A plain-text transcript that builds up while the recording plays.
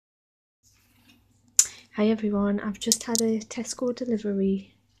Hi everyone, I've just had a Tesco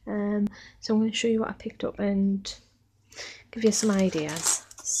delivery, so I'm going to show you what I picked up and give you some ideas.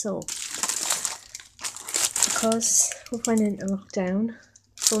 So, because we went into lockdown,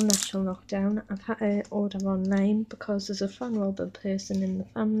 full national lockdown, I've had to order online because there's a vulnerable person in the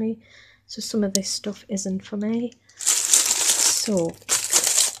family, so some of this stuff isn't for me. So,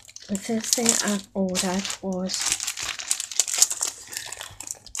 the first thing I've ordered was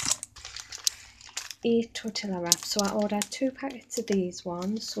 8 tortilla wraps. So I ordered 2 packets of these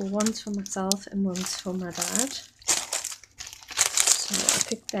ones, so one's for myself and one's for my dad. So I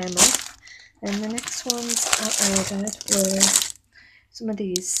picked them up. And the next ones I ordered were some of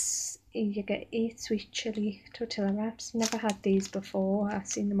these. You get 8 sweet chili tortilla wraps. Never had these before. I've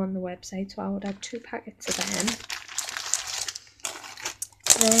seen them on the website, so I ordered 2 packets of them.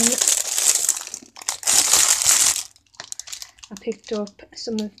 Then I picked up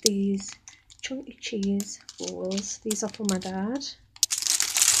some of these chunky cheese rolls. These are for my dad.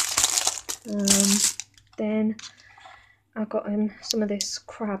 Then I got him some of this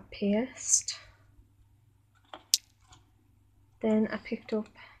crab paste. Then I picked up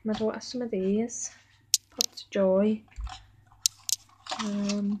my daughter some of these pots of joy.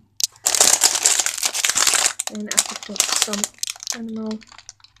 Then I picked up some animal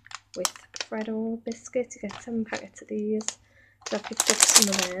with Freddo biscuits. You get 7 packets of these, so I picked up some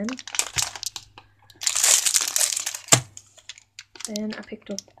of them. Then I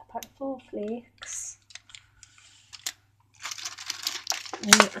picked up a pack of 4 flakes.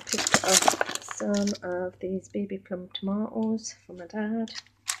 Then I picked up some of these baby plum tomatoes for my dad.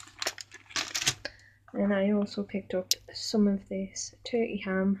 And I also picked up some of this turkey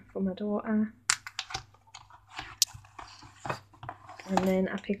ham for my daughter. And then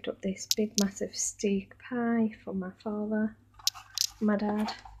I picked up this big massive steak pie for my father, my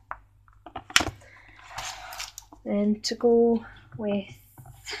dad. Then to go with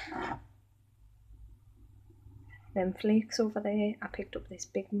them flakes over there, I picked up this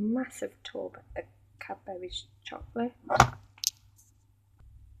big massive tub of Cadbury chocolate.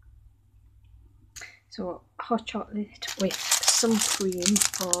 So hot chocolate with some cream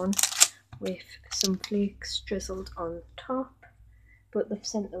on, with some flakes drizzled on top, but they've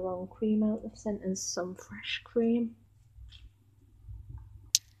sent the wrong cream out. They've sent us some fresh cream,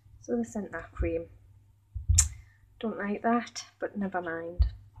 so they sent that cream. Don't like that, but never mind,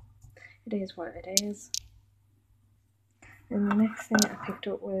 it is what it is. And the next thing I picked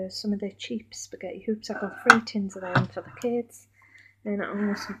up were some of the cheap spaghetti hoops. I got 3 tins of them for the kids. Then I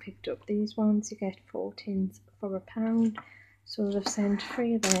also picked up these ones. You get 4 tins for £1. So they've sent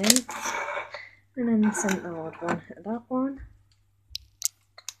 3 of them. And then they sent the odd one, that one.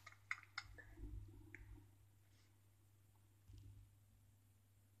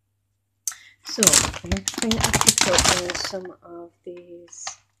 So the next thing I picked up were some of these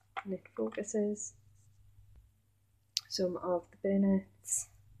knit focuses. Some of the Burnett's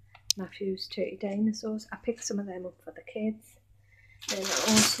Matthew's Turkey Dinosaurs. I picked some of them up for the kids. Then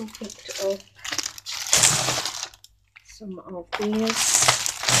I also picked up some of these.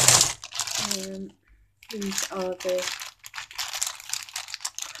 These are the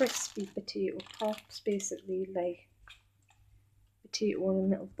crispy potato pops, basically like potato in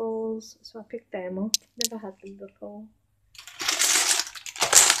little balls. So I picked them up. Never had them before.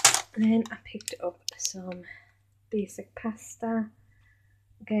 And then I picked up some basic pasta,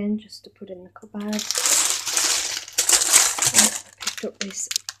 again just to put in the cupboard. And I picked up this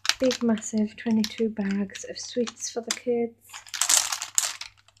big massive 22 bags of sweets for the kids.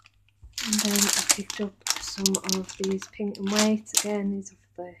 And then I picked up some of these pink and whites. Again, these are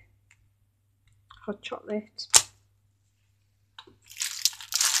for the hot chocolate.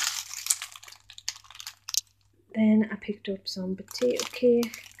 Then I picked up some potato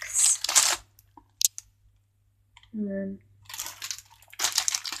cakes. And then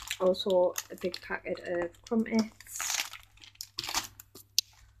also a big packet of crumpets.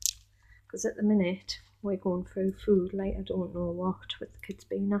 Because at the minute we're going through food like I don't know what, with the kids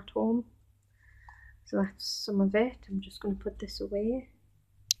being at home. So that's some of it. I'm just going to put this away.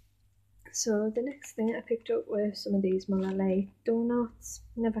 So the next thing I picked up were some of these Malay donuts.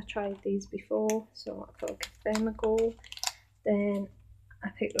 Never tried these before, so I thought I'd give them a go. Then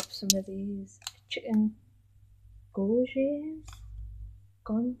I picked up some of these chicken gougets.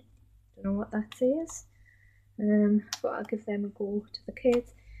 Don't know what that says. But I'll give them a go to the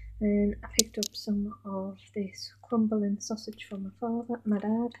kids. And I picked up some of this crumbling sausage for my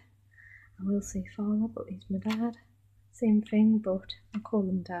dad. I will say father, but he's my dad. Same thing, but I call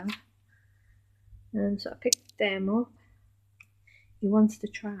him dad. So I picked them up. he wants to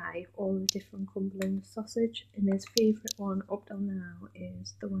try all the different Cumberland sausage, and his favourite one up till now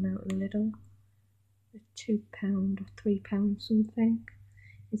is the one out of Lidl, the £2 or £3 something.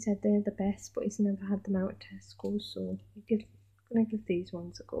 He said they're the best, but he's never had them out at Tesco, so I'm gonna give these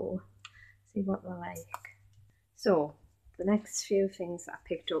ones a go, see what they're like. So the next few things that I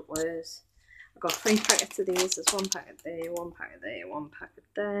picked up was, I got 3 packets of these. There's 1 packet there, 1 packet there, 1 packet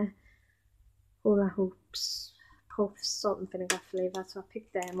there. Hula hoops, puffs, salt and vinegar flavour, so I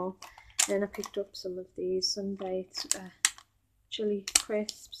picked them up. Then I picked up some of these Sunbites chili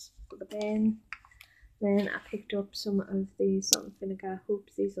crisps, put the bin. Then I picked up some of these salt and vinegar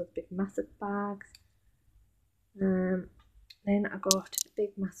hoops. These are big massive bags. Then I got a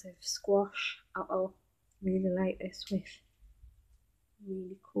big massive squash apple. Really like this with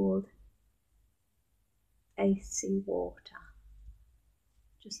really cold icy water.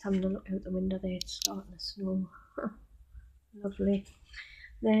 Just having a look out the window there, it's starting to snow. Lovely.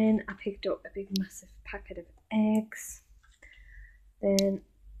 Then I picked up a big massive packet of eggs. Then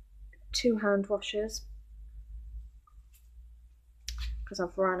 2 hand washers, because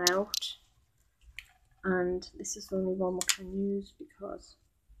I've run out, and this is the only one we can use because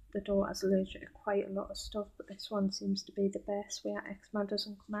the daughter's allergic to quite a lot of stuff, but this one seems to be the best where eczema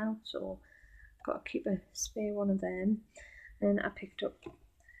doesn't come out, so I've got to keep a spare one of them. Then I picked up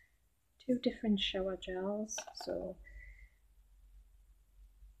 2 different shower gels, so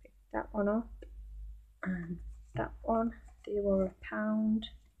picked that one up and that one. They were £1.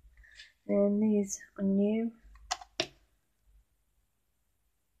 And these are new,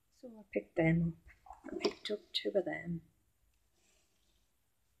 so I picked them up. I picked up 2 of them.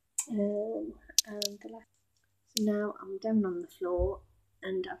 And the last, so now I'm down on the floor,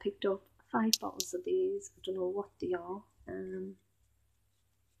 and I picked up 5 bottles of these. I don't know what they are.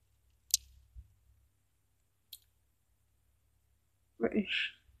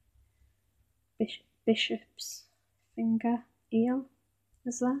 British Bishop's Finger Ale,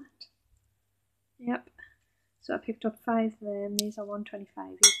 is that? Yep. So I picked up 5 of them. These are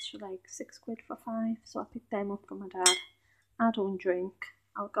 £1.25 each, like £6 for 5. So I picked them up for my dad. I don't drink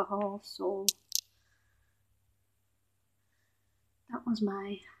alcohol, so that was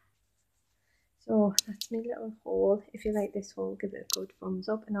so that's my little haul. If you like this haul, give it a good thumbs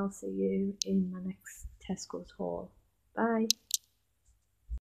up, and I'll see you in my next Tesco's haul. Bye.